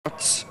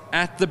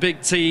at the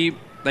big tee.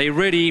 They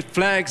ready,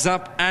 flags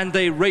up, and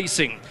they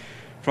racing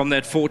from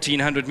that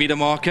 1400 meter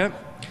marker.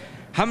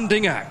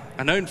 Humdinger,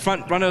 a known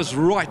front runner's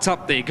right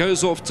up there,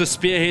 goes off to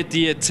spearhead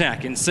the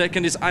attack. In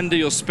second is Under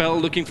Your Spell,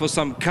 looking for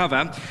some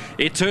cover.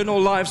 Eternal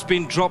Life's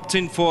been dropped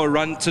in for a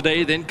run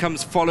today. Then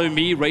comes Follow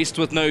Me, raced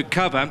with no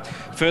cover.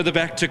 Further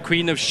back to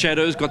Queen of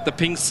Shadows, got the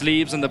pink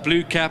sleeves and the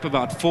blue cap,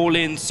 about 4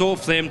 lengths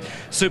off them.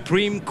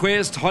 Supreme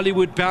Quest,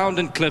 Hollywood Bound,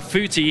 and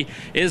Clafouti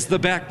is the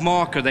back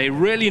marker. They're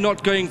really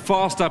not going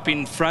fast up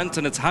in front,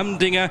 and it's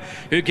Humdinger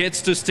who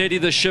gets to steady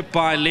the ship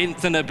by a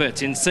length and a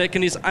bit. In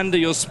second is Under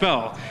Your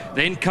Spell.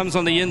 Then comes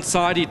on the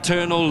inside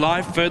Eternal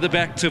Life, further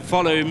back to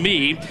Follow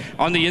Me.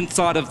 On the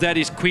inside of that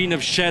is Queen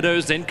of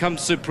Shadows, then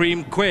comes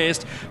Supreme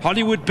Quest.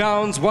 Hollywood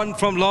Bound's one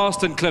from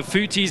last, and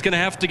Clafouti's going to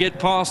have to get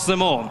past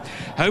them all.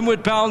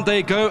 Homeward Bound,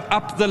 they go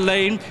up the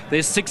lane.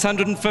 There's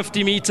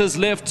 650 meters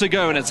left to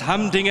go, and it's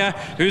Humdinger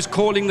who's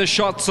calling the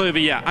shots over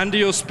here. Under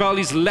Your Spell,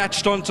 he's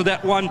latched onto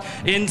that one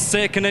in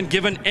second and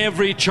given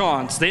every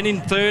chance. Then in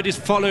third is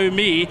Follow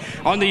Me.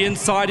 On the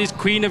inside is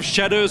Queen of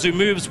Shadows, who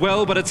moves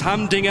well, but it's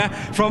Humdinger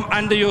from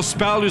Under Your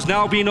Spell who's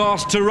now been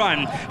asked to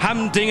run.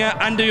 Humdinger,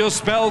 Under Your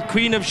Spell,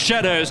 Queen of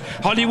Shadows.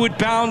 Hollywood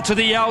Bound to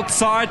the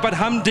outside, but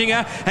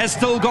Humdinger has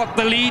still got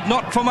the lead,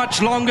 not for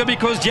much longer,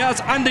 because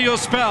here's Under Your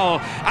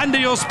Spell. Under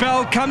Your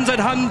Spell comes at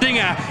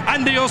Humdinger.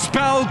 Under Your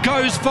Spell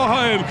goes for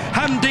home.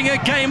 Humdinger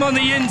came on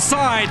the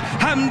inside.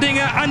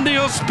 Humdinger, Under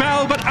Your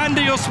Spell, but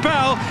Under Your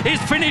Spell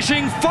is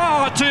finishing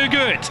far too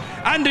good.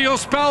 Under Your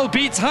Spell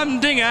beats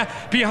Humdinger.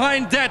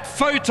 Behind that,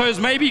 Photos,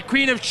 maybe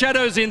Queen of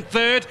Shadows in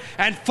third,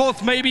 and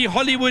fourth maybe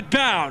Hollywood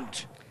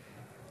Bound.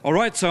 All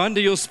right, so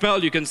Under Your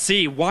Spell, you can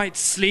see white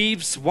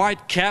sleeves,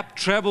 white cap,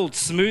 traveled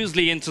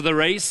smoothly into the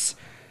race.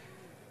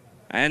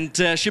 And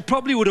she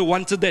probably would have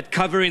wanted that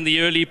cover in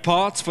the early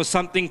parts for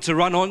something to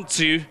run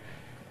onto.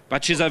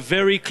 But she's a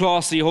very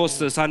classy horse,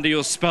 this Under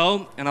Your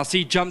Spell. And I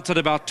see jumped at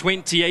about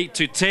 28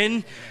 to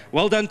 10.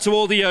 Well done to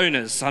all the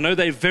owners. I know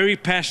they're very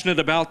passionate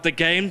about the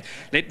game.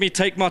 Let me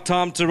take my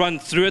time to run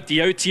through it. The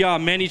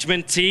OTR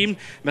management team,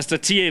 Mr.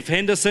 T.F.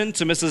 Henderson,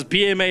 to Mrs.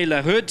 B.M.A.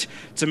 Lahood,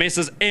 to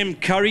Mrs. M.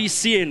 Curry,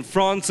 C.N.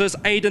 Francis,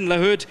 Aidan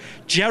Lahood,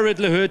 Jared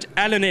Lahood,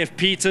 Alan F.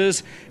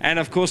 Peters, and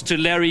of course to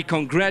Larry,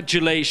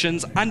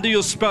 congratulations. Under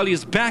Your Spell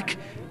is back,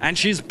 and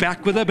she's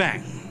back with a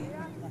bang.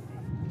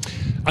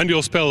 Under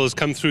Your Spell has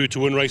come through to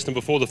win race number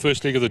 4, the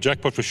first leg of the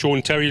jackpot for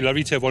Sean Terry.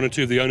 Lovely to have one or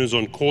two of the owners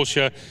on course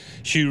here.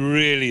 She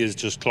really is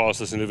just class,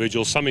 this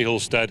individual. Summer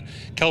Hill stud.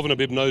 Calvin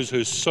Abib knows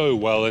her so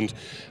well, and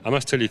I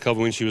must tell you,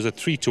 Calvin, when she was at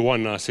 3 to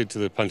 1, I said to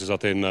the punters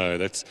out there, no,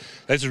 that's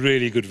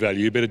really good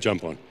value. You better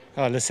jump on.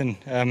 Oh, listen,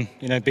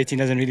 you know, betting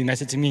doesn't really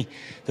matter to me.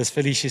 This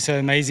filly, she's so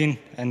amazing,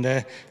 and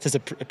it's just a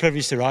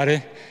privilege to ride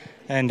her.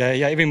 And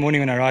yeah, every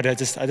morning when I ride her, I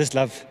just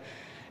love,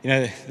 you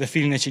know, the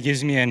feeling that she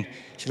gives me, and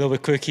she's a little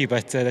bit quirky,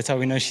 but that's how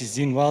we know she's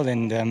doing well.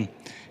 And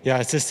yeah,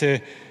 it's just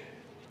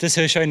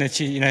her showing that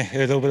she, you know, her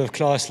little bit of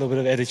class, a little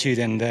bit of attitude,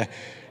 and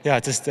yeah,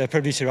 just a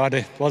privilege to ride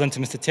her. Well done to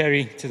Mr.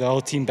 Terry, to the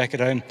whole team back at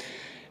home.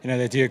 You know,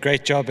 they do a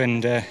great job,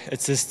 and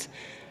it's just,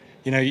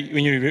 you know,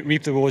 when you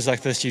reap the rewards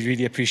like this, you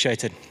really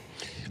appreciate it.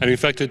 And in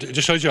fact, it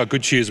just shows you how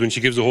good she is when she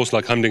gives a horse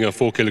like Humdinger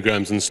 4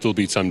 kilograms and still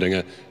beats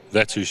Humdinger.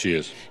 That's who she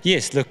is.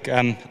 Yes, look,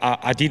 I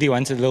ideally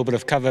wanted a little bit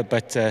of cover,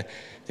 but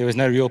there was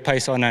no real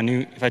pace on. I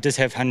knew if I just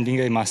have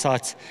Humdinger in my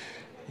sights,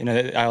 you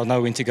know, I'll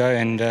know when to go,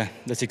 and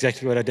that's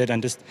exactly what I did.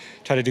 And just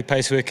try to do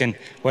pace work and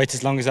wait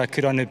as long as I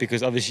could on it,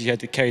 because obviously she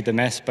had to carry the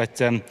mass. But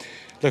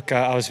look,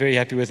 I was very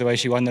happy with the way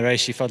she won the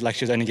race. She felt like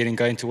she was only getting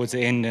going towards the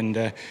end,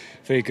 and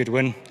very good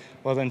win.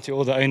 Well done to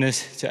all the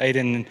owners, to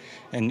Aidan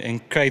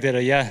and Craig that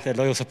are, yeah, they're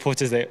loyal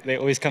supporters. They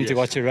always come to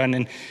watch her run,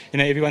 and you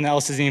know, everyone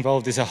else is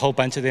involved. There's a whole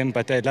bunch of them,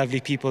 but they're lovely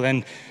people.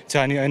 And to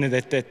our new owner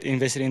that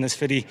invested in this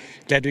filly,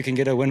 glad we can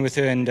get a win with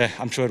her, and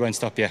I'm sure it won't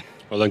stop here.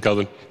 Well done,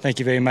 Calvin. Thank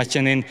you very much.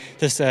 And then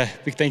just a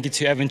big thank you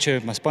to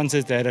Aventure, my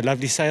sponsors. They had a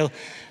lovely sale.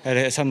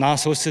 Some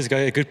nice horses, go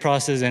at good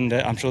prices, and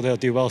I'm sure they'll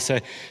do well. So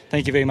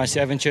thank you very much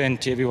to Aventure,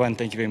 and to everyone,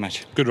 thank you very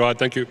much. Good ride,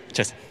 thank you.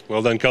 Cheers.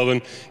 Well done,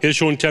 Calvin. Here's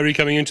Sean Terry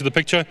coming into the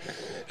picture.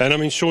 And I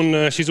mean, Sean,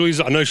 I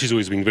know she's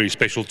always been very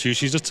special to you.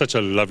 She's just such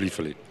a lovely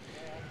filly.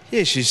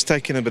 Yeah, she's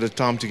taken a bit of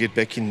time to get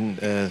back in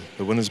the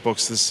winner's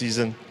box this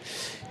season.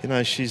 You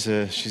know, she's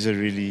a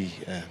really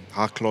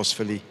high-class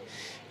filly.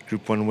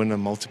 Group 1 winner,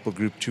 multiple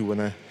Group 2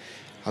 winner.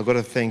 I've got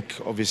to thank,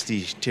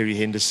 obviously, Terry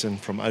Henderson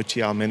from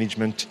OTR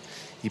Management.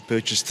 He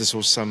purchased this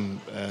horse some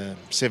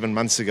 7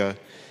 months ago.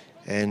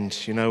 And,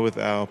 you know, with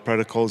our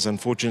protocols,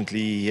 unfortunately,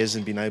 he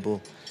hasn't been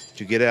able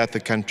to get out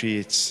the country.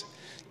 It's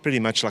pretty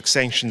much like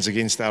sanctions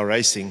against our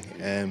racing.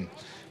 You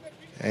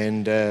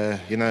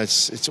know,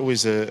 it's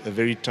always a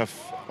very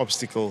tough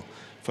obstacle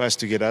for us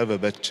to get over.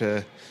 But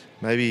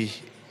maybe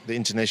the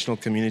international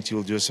community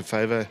will do us a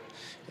favour,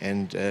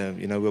 and,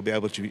 you know, we'll be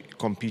able to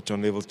compete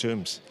on level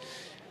terms.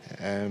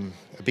 A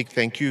big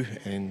thank you,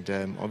 and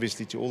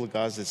obviously to all the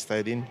guys that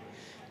stayed in.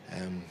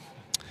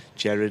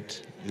 Jared,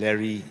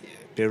 Larry,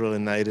 Beryl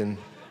and Aidan,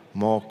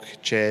 Mark,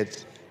 Chad,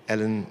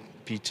 Alan,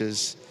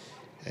 Peters,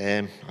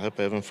 I hope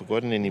I haven't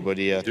forgotten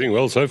anybody. Doing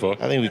well so far.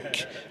 I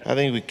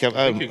think we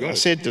come.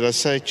 Did I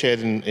say Chad?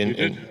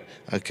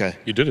 Okay.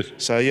 You did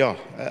it. So yeah,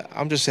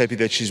 I'm just happy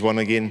that she's won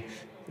again.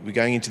 We're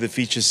going into the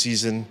feature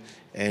season,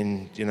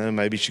 and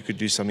maybe she could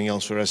do something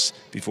else for us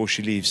before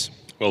she leaves.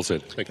 Well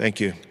said. Thank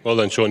you. Well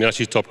done, Sean. Yeah,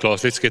 she's top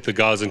class. Let's get the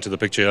guys into the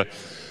picture here.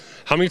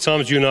 How many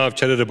times you and I have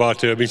chatted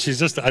about her? I mean, she's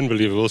just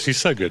unbelievable. She's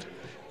so good.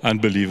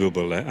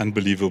 Unbelievable,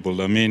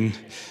 unbelievable. I mean,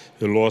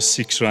 the last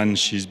 6 runs,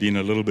 she's been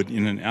a little bit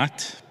in and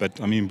out, but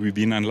I mean, we've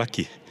been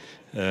unlucky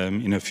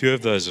in a few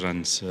of those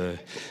runs.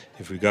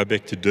 If we go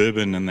back to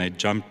Durban and they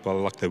jumped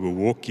like they were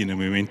walking and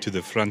we went to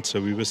the front, so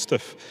we were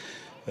stiff.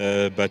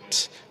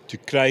 But to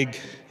Craig,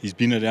 he's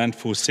been around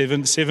for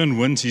seven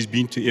wins. He's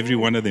been to every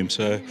one of them,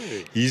 so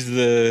he's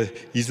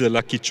the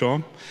lucky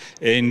charm.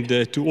 And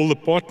to all the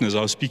partners,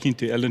 I was speaking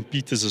to Alan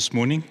Peters this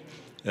morning.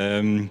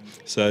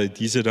 So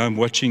these that I'm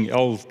watching,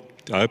 Al,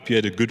 I hope you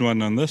had a good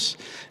one on this.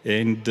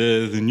 And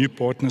the new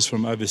partners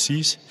from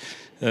overseas,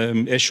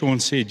 as Sean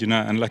said,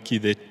 unlucky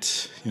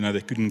that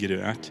they couldn't get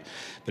her out.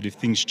 But if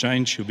things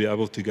change, she'll be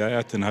able to go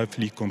out and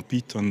hopefully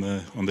compete on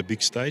the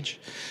big stage.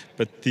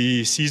 But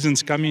the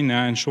season's coming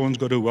now, and Sean's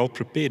got her well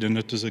prepared. And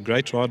it was a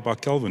great ride by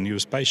Kelvin. He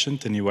was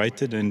patient and he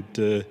waited. And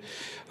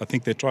I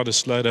think they tried to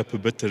slow it up a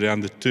bit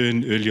around the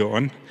turn earlier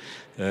on,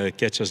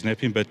 catch us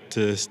napping. But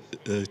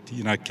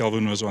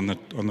Kelvin was on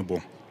the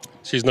ball.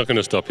 She's not going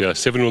to stop here.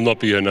 7 will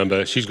not be her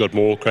number. She's got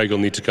more. Craig will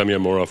need to come here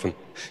more often.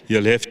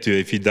 He'll have to.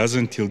 If he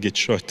doesn't, he'll get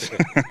shot.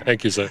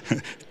 Thank you, sir.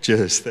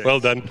 Cheers. Thanks. Well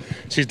done.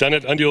 She's done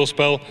it. Under your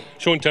spell.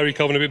 Sean Terry,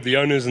 Kelvin Abib, the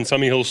owners, and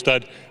Summy Hill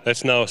stud.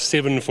 That's now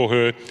 7 for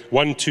her.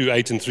 1, 2,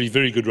 8, and 3.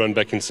 Very good run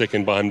back in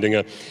second by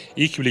Humdinger.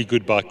 Equally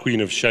good by Queen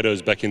of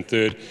Shadows back in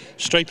third.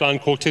 Straight line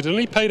quartet. It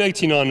only paid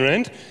 89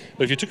 Rand.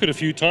 But if you took it a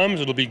few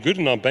times, it'll be good.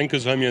 And our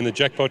bankers home here in the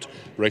jackpot.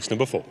 Race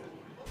number 4.